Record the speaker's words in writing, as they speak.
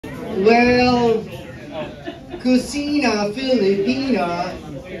Well, Kusina Filipina.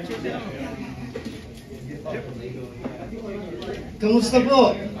 Kamusta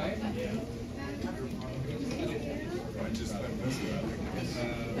po?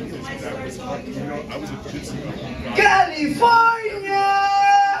 California!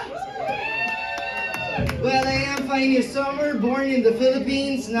 Well, I am fine this summer, born in the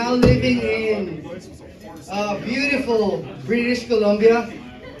Philippines, now living in beautiful British Columbia.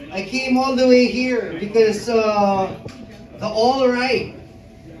 I came all the way here because the Allright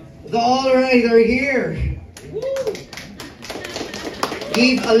are here.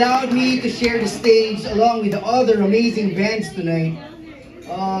 They've allowed me to share the stage along with the other amazing bands tonight.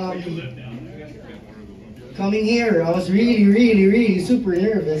 Coming here, I was really super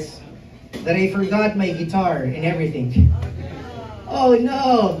nervous that I forgot my guitar and everything. Oh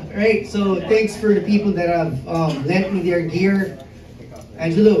no! Right, so thanks for the people that have lent me their gear.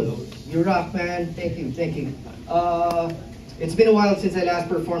 Angelo, you rock, man. Thank you. It's been a while since I last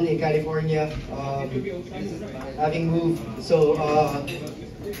performed in California, having moved, so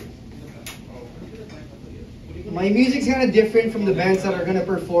my music's kind of different from the bands that are gonna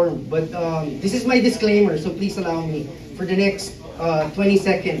perform, but this is my disclaimer, so please allow me for the next 20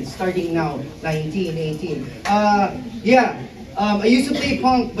 seconds, starting now, 19, 18. I used to play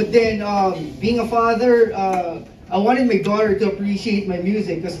punk, but then being a father, I wanted my daughter to appreciate my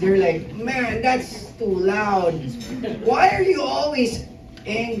music because they're like, man, that's too loud. Why are you always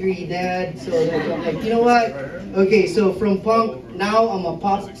angry, Dad? So I'm like, you know what? Okay, so from punk, now I'm a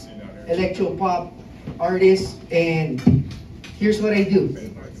pop, electro pop artist, and here's what I do.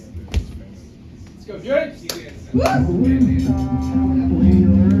 Let's go, Jared.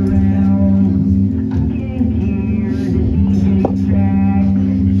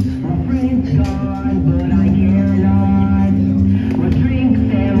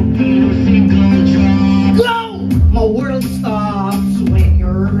 My world stops when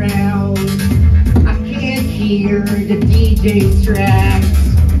you're around. I can't hear the DJ's tracks.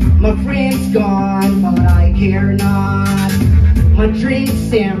 My friend's gone, but I care not. My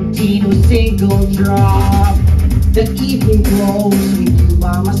drink's empty, no single drop. The evening close with you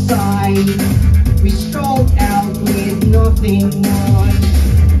by my side. We strolled out with nothing much.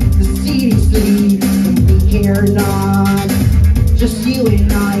 The city sleeps, but we care not. Just you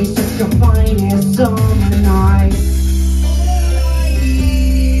and I, such a fine as summer night.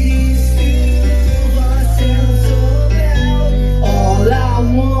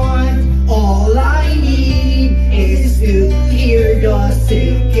 All I need is to hear the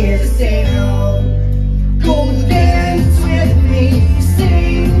sickest sound. Go dance with me,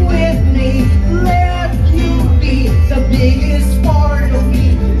 sing with me, let you be the biggest part of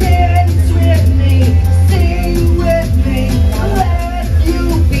me. Dance with me, sing with me, let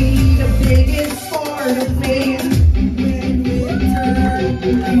you be the biggest part of me.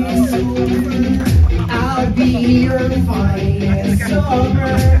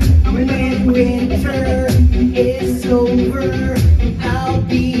 When winter is over, I'll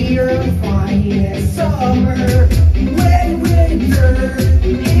be your finest summer. When winter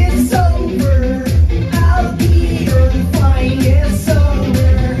is over, I'll be your finest summer. When winter is over, I'll be your finest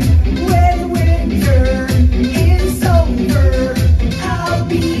summer. When winter is over, I'll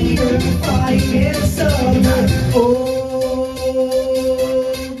be your finest summer.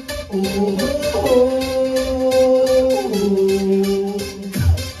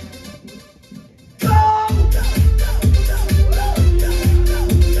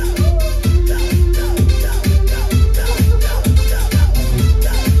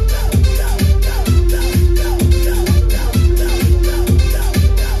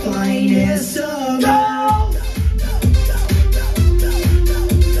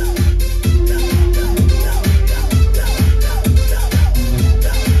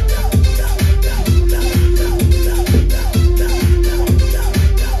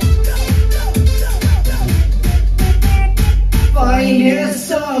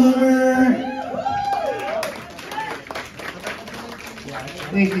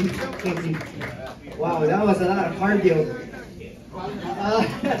 Thank you. Wow, that was a lot of cardio.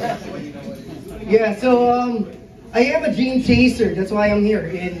 Yeah, so I am a dream chaser. That's why I'm here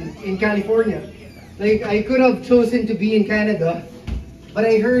in California. Like, I could have chosen to be in Canada, but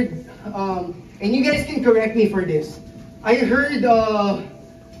I heard, and you guys can correct me for this, I heard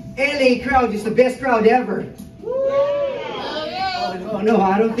LA crowd is the best crowd ever. Oh no,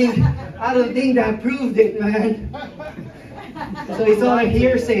 I don't think that proved it, man. So it's all a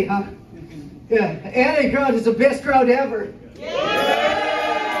hearsay, huh? Yeah, LA crowd is the best crowd ever. Yeah!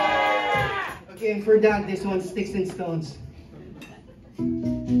 Okay, and for that, this one's Sticks and Stones.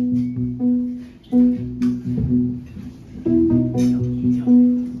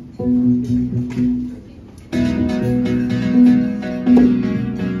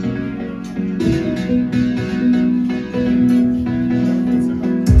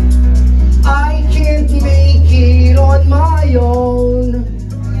 my own.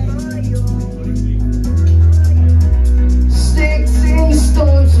 Sticks and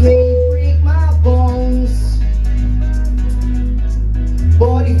stones may break my bones,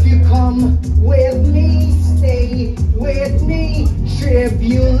 but if you come with me, stay with me.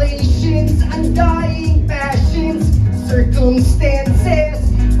 Tribulations, undying passions,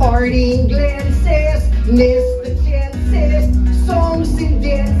 circumstances, parting glances, miss the chances, songs and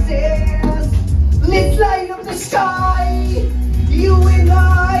dances. Let's light up the sky, you and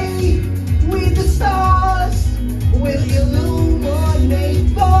I, with the stars, will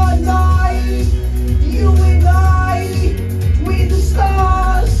illuminate the night. You and I, with the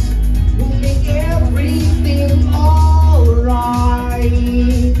stars, will make everything alright.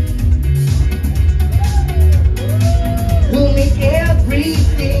 We'll make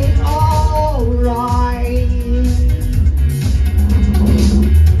everything alright.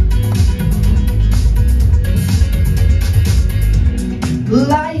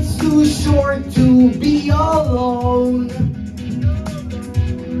 Life's too short to be alone.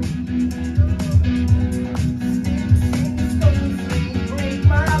 Break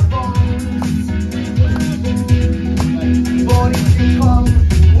my bones. But if you come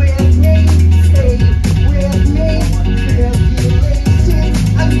with me, stay with me. Tribulations,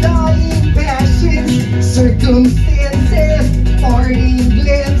 undying passions, circumstances, parting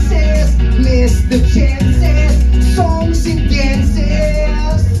glances, miss the chances, songs and dances.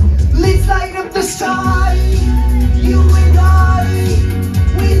 Let's light up the sky, you and I,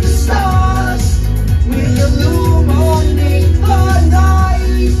 with the stars, we'll illuminate the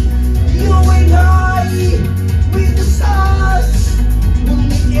night. You and I, with the stars, we'll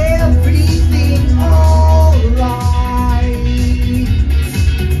make everything alright.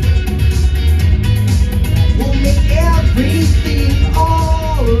 We'll make everything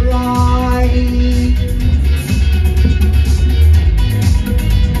alright.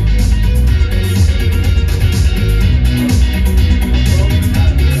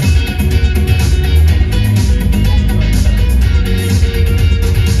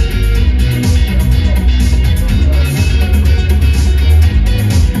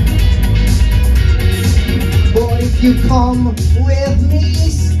 You come with me,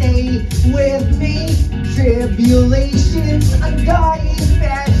 stay with me. Tribulations, undying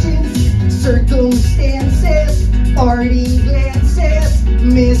passions, circumstances, parting glances,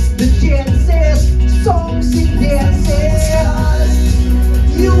 miss the chances, songs and dances.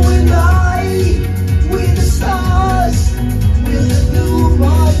 You and I, with the stars, will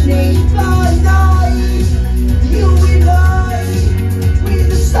illuminate the night. You and I, with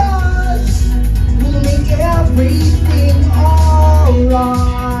the stars, we'll make everything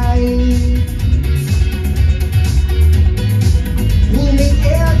alright. We'll make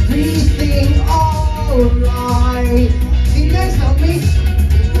everything alright. Can you guys help me?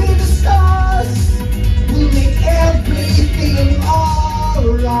 With the stars, we'll make everything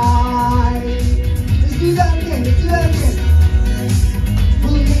alright. Let's do that again. Let's do that again.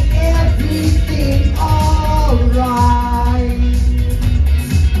 We'll make everything alright.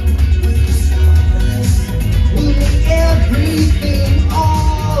 We'll make everything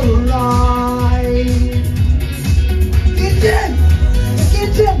alright. Kitchen!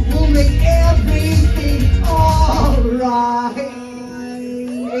 Kitchen! We'll make everything alright.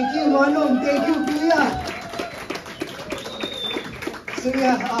 Thank you, Manong. Thank you, Kuya. So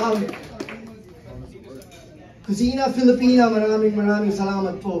yeah, Kusina Filipina, maraming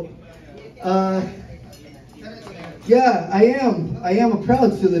salamat po. Yeah, I am a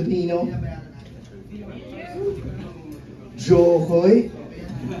proud Filipino. Jokoy,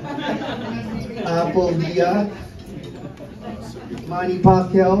 Apple Dia, Manny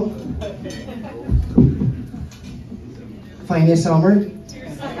Pacquiao, Finest Summer.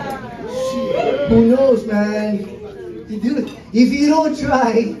 Who knows, man? If you don't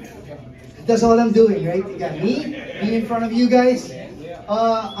try, that's all I'm doing, right? You got me in front of you guys.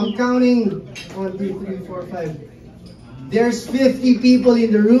 I'm counting 1, 2, 3, 4, 5. There's 50 people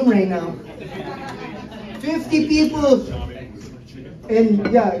in the room right now. 50 people.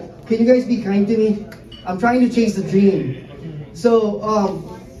 And yeah, can you guys be kind to me? I'm trying to chase the dream. So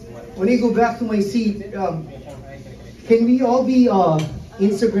when I go back to my seat, can we all be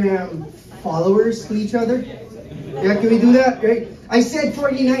Instagram followers to each other? Yeah, can we do that? Right? I said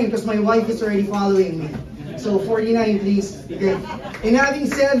 49 because my wife is already following me. So 49, please. Okay. And having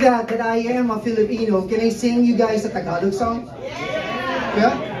said that I am a Filipino, can I sing you guys a Tagalog song?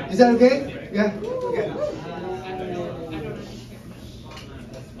 Yeah? Is that okay? Yeah? Okay.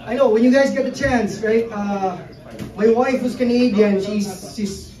 I know, when you guys get the chance, right? My wife was Canadian,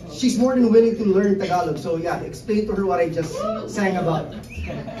 she's she's more than willing to learn Tagalog. So yeah, explain to her what I just sang about.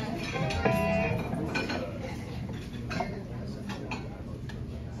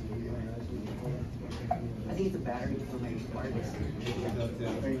 I think it's a battery for my artist.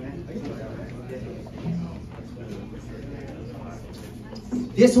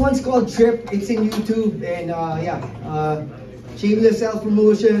 This one's called Trip. It's in YouTube, and shameless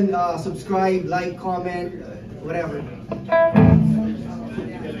self-promotion. Subscribe, like, comment, whatever.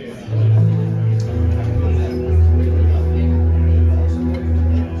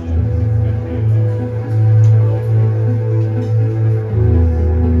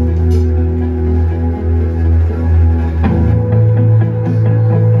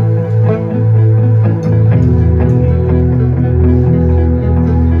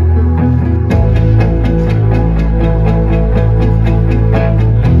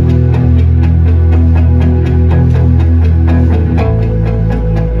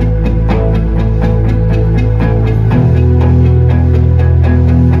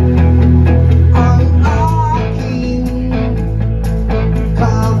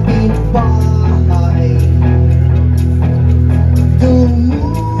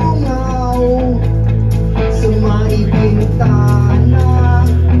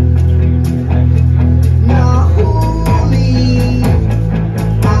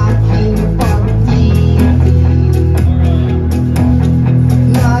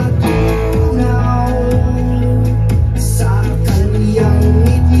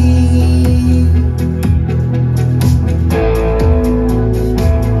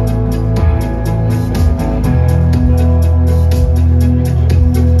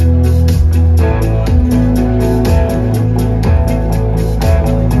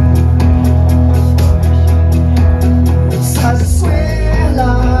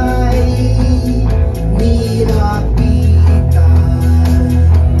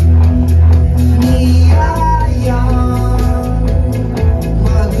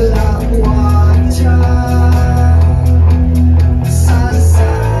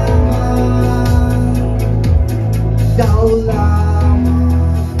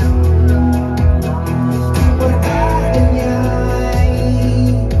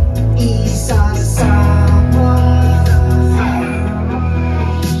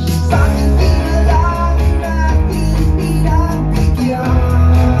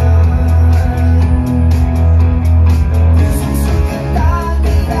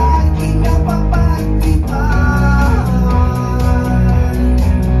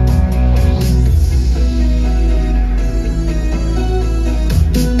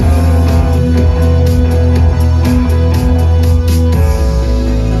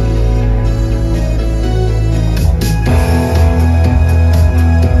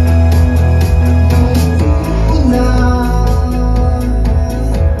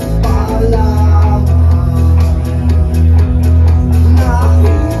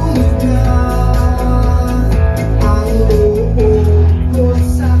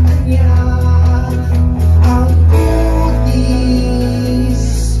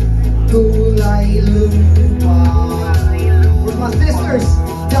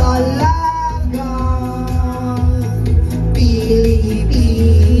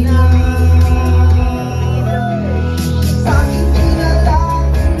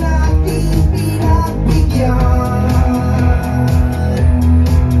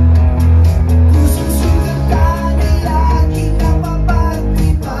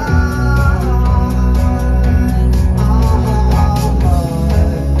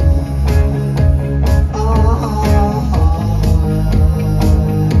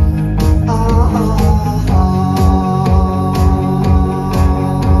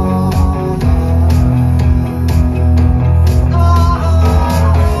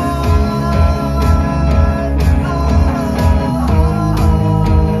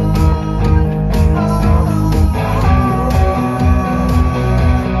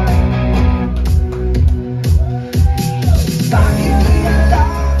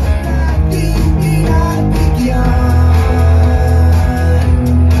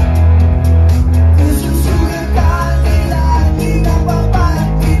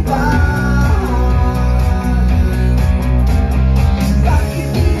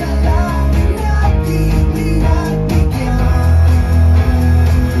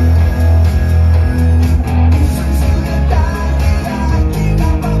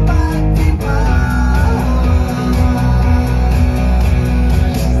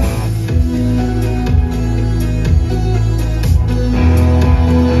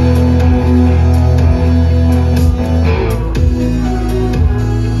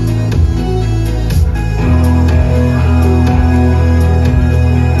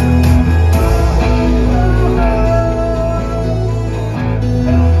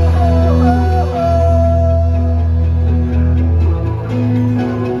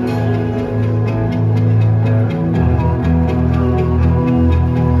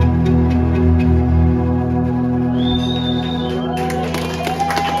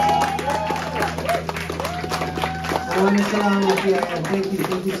 yeah. Thank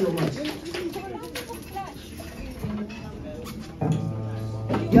you so much.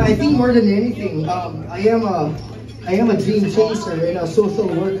 Yeah, I think more than anything, I am a dream chaser and a social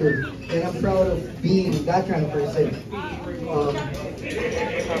worker, and I'm proud of being that kind of person. Um,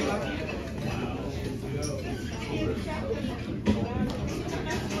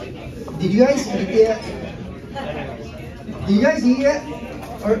 did you guys eat yet? Did you guys eat yet?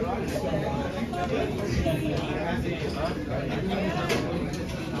 Or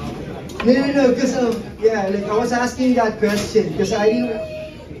no, because yeah, like I was asking that question because I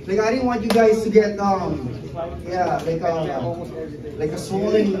didn't want you guys to get yeah, like a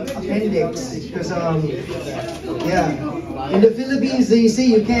swollen appendix because yeah, in the Philippines they say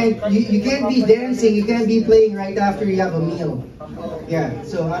you can't be dancing, you can't be playing right after you have a meal. Yeah,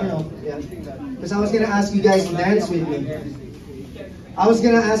 so I don't know, yeah, because I was gonna ask you guys to dance with me. I was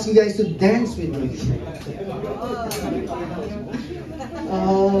gonna ask you guys to dance with me.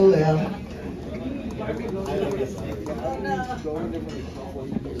 Oh well.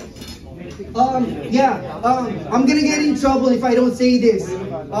 I'm gonna get in trouble if I don't say this.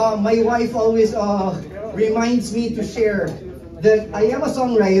 My wife always reminds me to share that I am a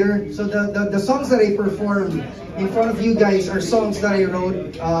songwriter, so the songs that I perform in front of you guys are songs that I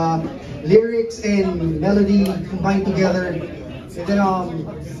wrote, lyrics and melody combined together, and then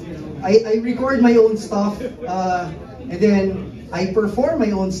I record my own stuff, and then I perform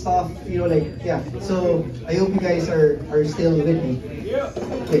my own stuff, you know, like, yeah. So I hope you guys are still with me.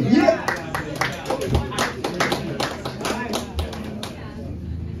 Okay, yeah.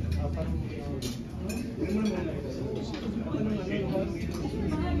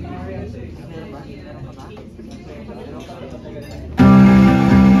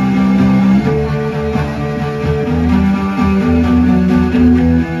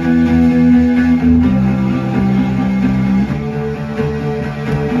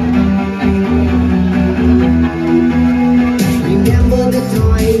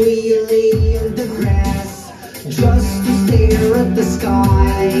 Just to stare at the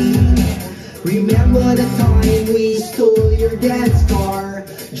sky. Remember the time we stole your dad's car,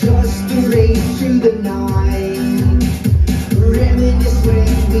 just to race through the night. Reminisce when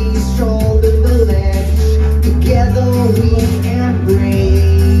we strolled on the ledge, together we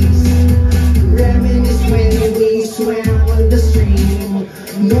embraced. Reminisce when we swam on the stream,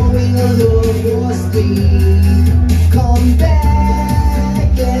 knowing our love was deep. Come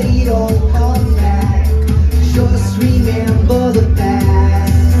back, let it all come back. Just remember the past.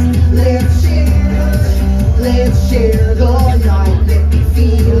 Let's share the night. Let me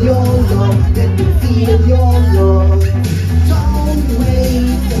feel your love. Let me feel your love. Don't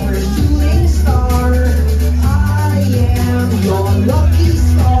wait for a shooting star. I am your lucky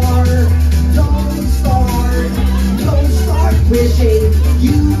star. Don't start wishing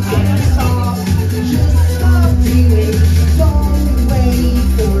you can't stop. Just stop dreaming. Don't wait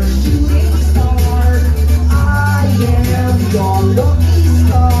for a shooting star. I am your lucky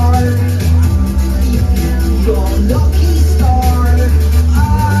star. I am your lucky star. I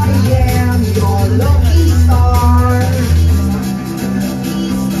am your lucky star.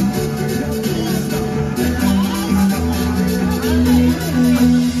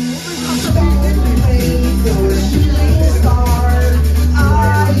 Don't wait for a shooting star. I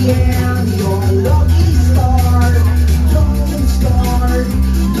am your lucky star.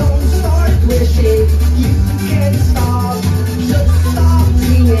 Don't start wishing you can't stop. Just stop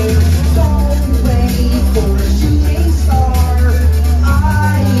dreaming. Don't wait for a shooting star.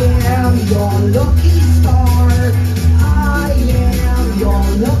 I am your lucky star. I am your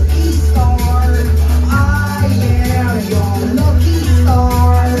lucky star. I am your lucky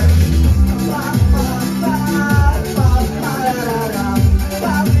star. Ba ba ba ba ba da da.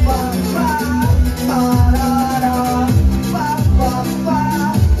 Ba ba ba ba da da. Ba ba ba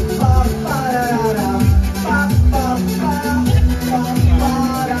ba ba da da. Ba ba ba ba ba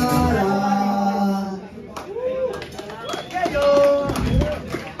da da.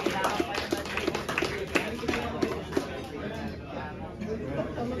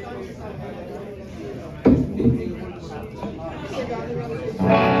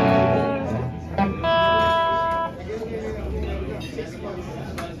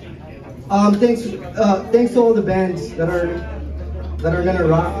 Thanks to all the bands that are gonna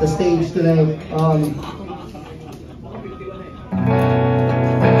rock the stage tonight.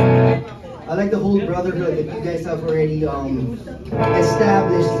 I like the whole brotherhood that you guys have already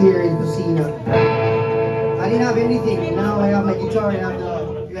established here in Lucina. I didn't have anything. Now I have my guitar and I have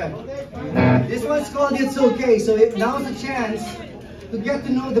the, yeah. This one's called It's Okay. So now's the chance to get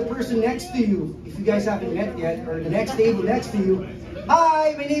to know the person next to you, if you guys haven't met yet, or the next table next to you.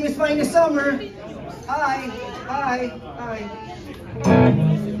 Hi, my name is Finest Summer. Hi, hi, hi.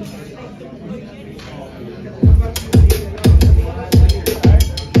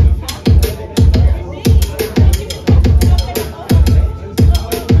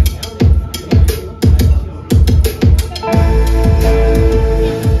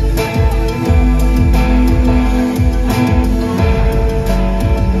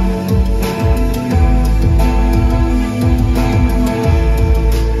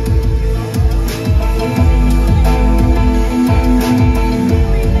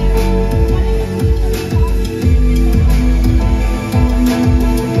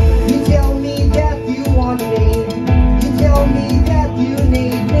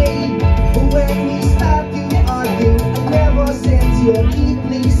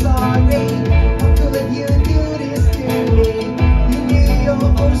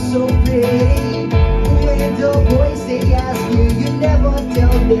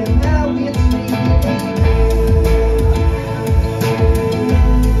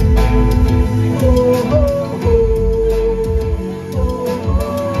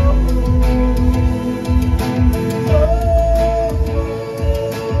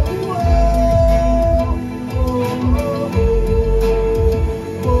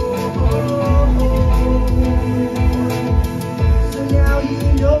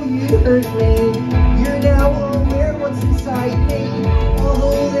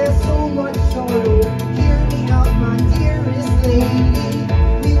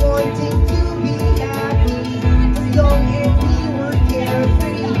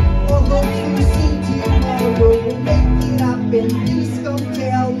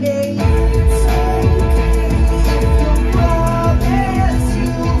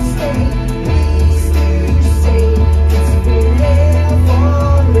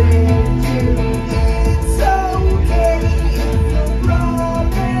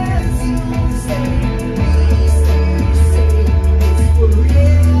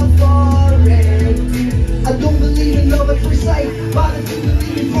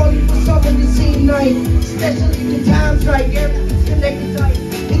 Especially the times right, everything's connected tight.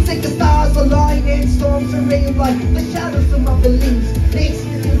 It's like the stars align and storms are rain like the shadows of my beliefs. They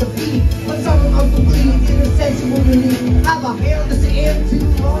experience the beat, but someone unbelieved in a sensible relief. Have I held this end too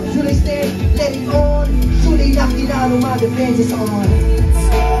long? Should I stand? Let it on? Should they knock it out on my defense is on? It's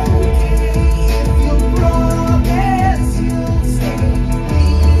okay if you promise you'll stay.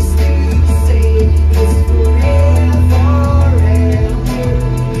 Please do say it's forever.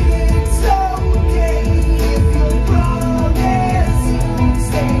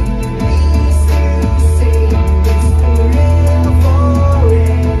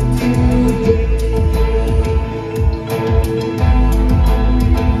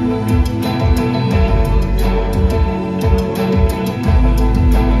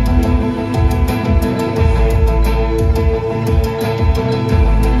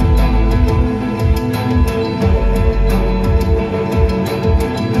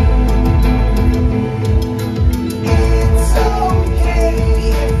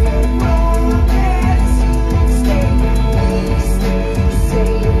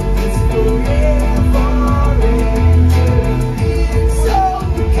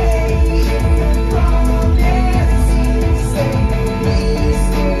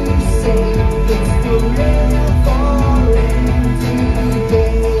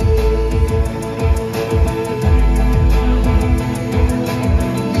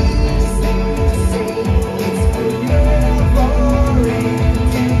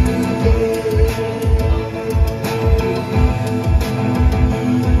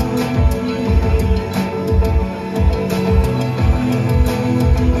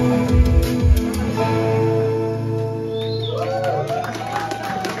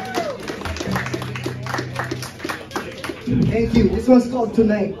 Thank you. This one's called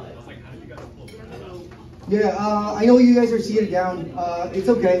Tonight. Yeah, I know you guys are seated down. It's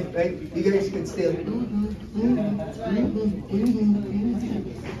okay, right? You guys can still.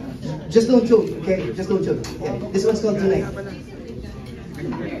 Just don't choke, okay? Just don't choke. Yeah. This one's called Tonight.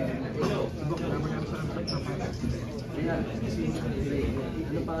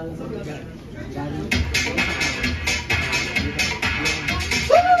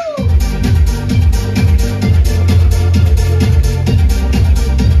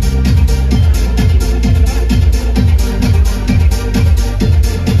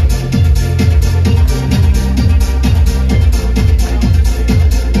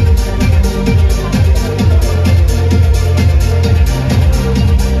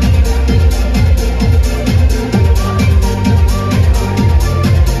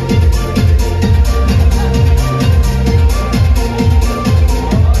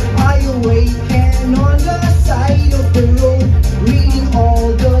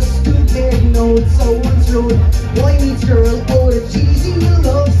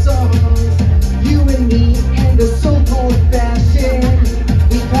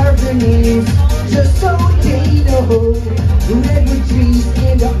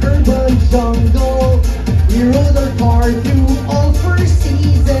 star through all four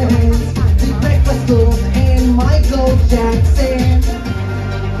seasons. With Breakfast Club and Michael Jackson.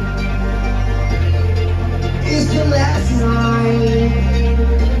 It's the last night.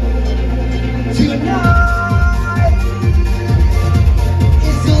 Tonight.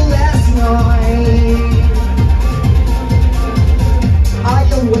 It's the last night. I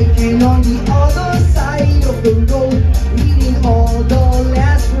awaken on the other side of the road, reading all the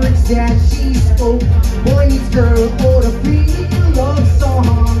last words that she spoke. Boy meets girl, all the pretty love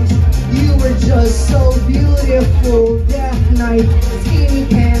songs. You were just so beautiful that night. Skinny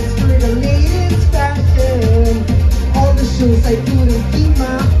pants for the latest fashion. All the shoes I couldn't keep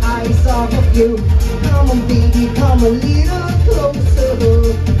my eyes off of you. Come on baby, come a little closer.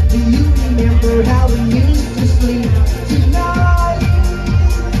 Do you remember how we used to sleep? Tonight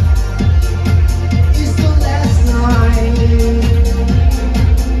is the last night.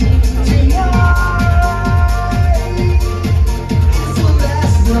 Tonight is the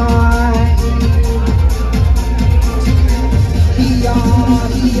last night.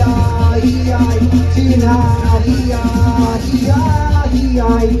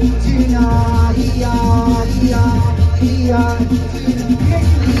 Tonight is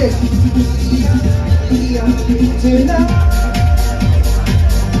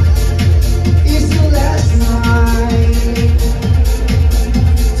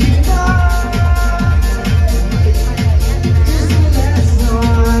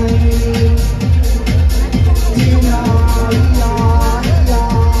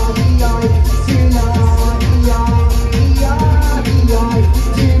last night.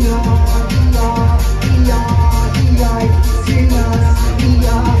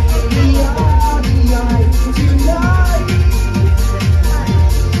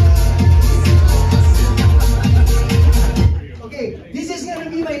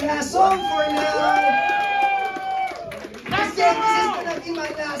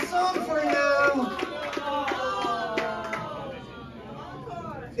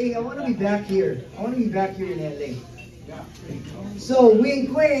 Hey, I want to be back here. I want to be back here in LA. So,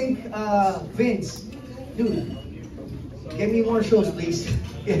 wink, wink, Vince, dude, get me more shows, please.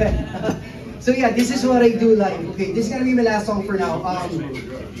 Yeah. So yeah, this is what I do live. Okay, this is gonna be my last song for now. I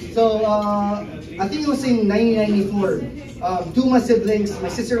think it was in 1994. Two of my siblings, my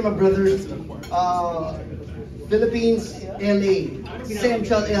sister and my brother, Philippines, LA,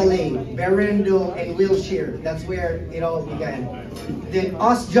 Central LA, Berendo, and Wilshire. That's where it all began. Then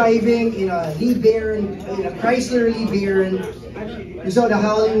us driving in a Chrysler LeBaron. We saw the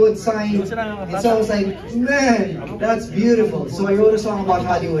Hollywood sign, and so I was like, man, that's beautiful. So I wrote a song about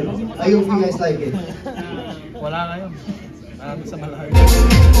Hollywood. I hope you guys like it. Wala ngayon. Sa malayo.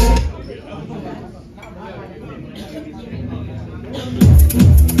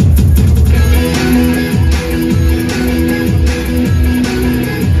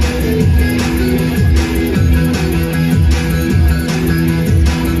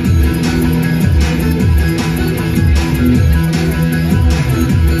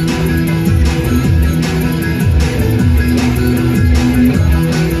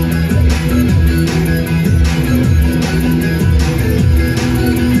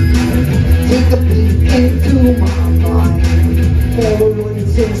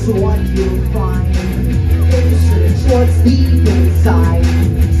 What you'll find. Search what's deep inside.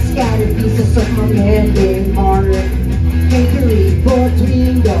 Scattered pieces of my mending heart. Can't read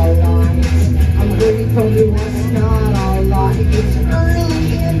between the lines. I'm ready from you, it's not a lie. It's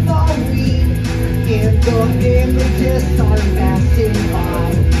early in the week, and the images are passing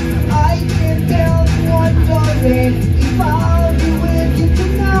by. I can't help wondering if I'll be with you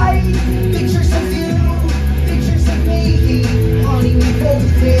tonight. Pictures of you, pictures of me. Honey, we both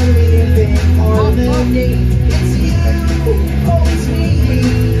live in harmony. It's you, oh it's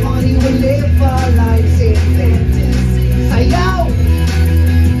me. Honey, we live our lives in fantasy. Sayaw!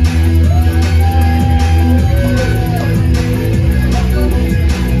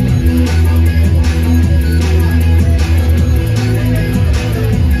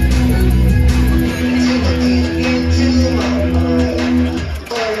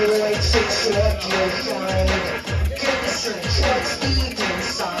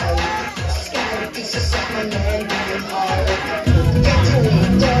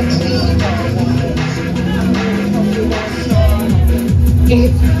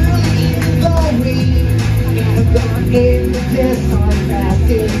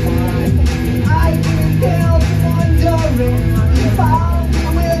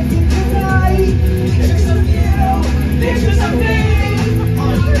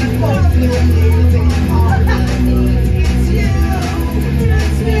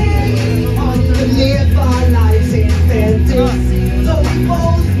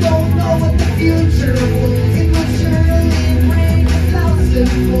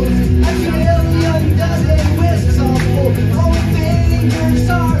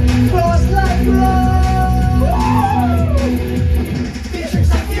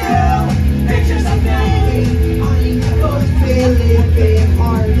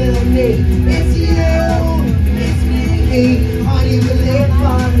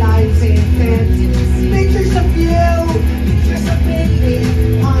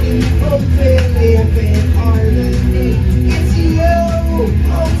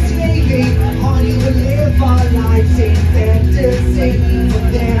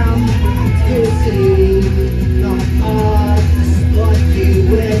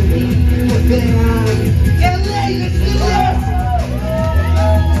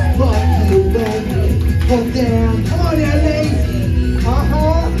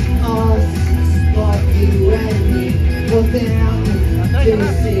 to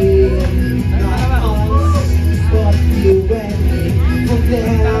see. Not us, but you and me. For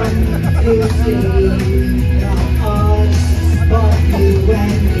them to see. Not us, but you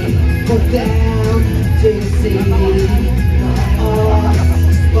and me. For them to see. Not us,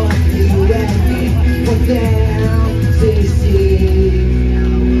 but you and me. For them to see.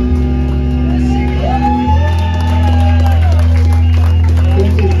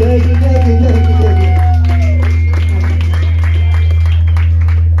 Thank you.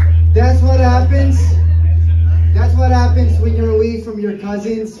 That's what happens. That's what happens when you're away from your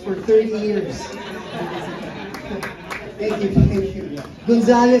cousins for 30 years. Thank you.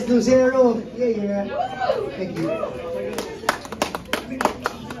 Gonzales Lucero. Yeah. Thank you.